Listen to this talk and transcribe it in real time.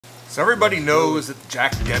So everybody knows that the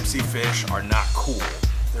Jack Dempsey fish are not cool.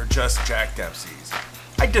 They're just Jack Dempseys.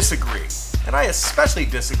 I disagree, and I especially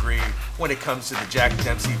disagree when it comes to the Jack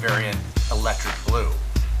Dempsey variant Electric Blue.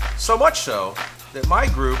 So much so that my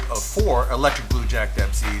group of 4 Electric Blue Jack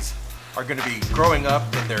Dempseys are going to be growing up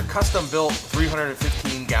in their custom-built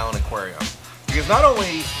 315-gallon aquarium. Because not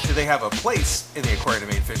only do they have a place in the Aquarium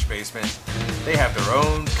Main Fish Basement, they have their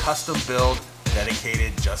own custom build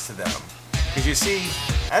dedicated just to them. Because you see,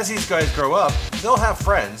 as these guys grow up, they'll have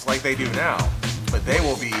friends like they do now, but they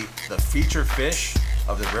will be the feature fish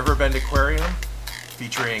of the Riverbend Aquarium,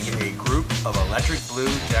 featuring a group of Electric Blue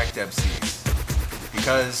Jack Dempseys.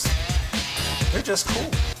 Because they're just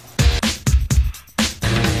cool.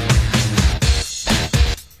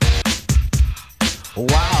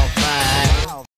 Wildfire.